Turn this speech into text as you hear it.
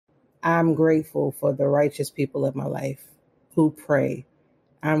I'm grateful for the righteous people in my life who pray.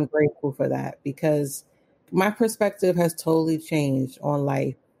 I'm grateful for that because my perspective has totally changed on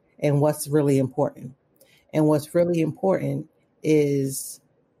life and what's really important. And what's really important is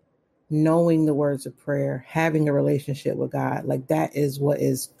knowing the words of prayer, having a relationship with God. Like that is what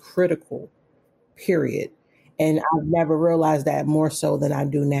is critical, period. And I've never realized that more so than I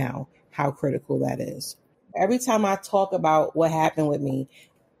do now, how critical that is. Every time I talk about what happened with me,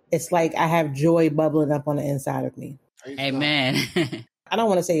 it's like I have joy bubbling up on the inside of me. Amen. I don't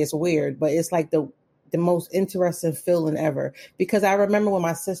want to say it's weird, but it's like the most interesting feeling ever. Because I remember when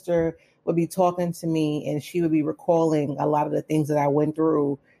my sister would be talking to me and she would be recalling a lot of the things that I went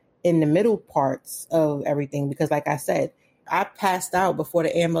through in the middle parts of everything. Because like I said, I passed out before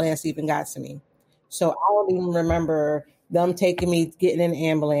the ambulance even got to me. So I don't even remember them taking me, getting in an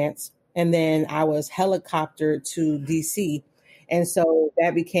ambulance. And then I was helicoptered to DC. And so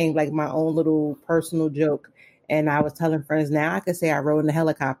that became like my own little personal joke. And I was telling friends, now I could say I rode in a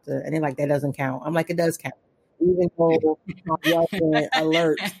helicopter. And they're like, that doesn't count. I'm like, it does count. Even though I wasn't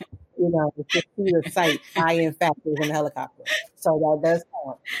alert, to see the sight, I in fact was in a helicopter. So that does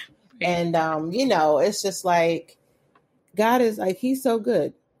count. And, it's just like, God is like, he's so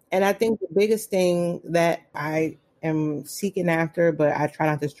good. And I think the biggest thing that I am seeking after, but I try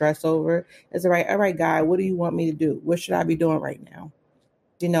not to stress over is all right, God, what do you want me to do? What should I be doing right now?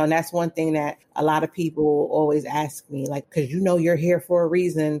 And that's one thing that a lot of people always ask me, like, because you're here for a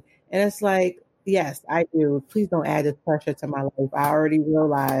reason. And it's like, yes, I do. Please don't add this pressure to my life. I already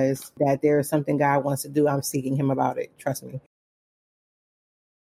realized that there is something God wants to do. I'm seeking him about it. Trust me.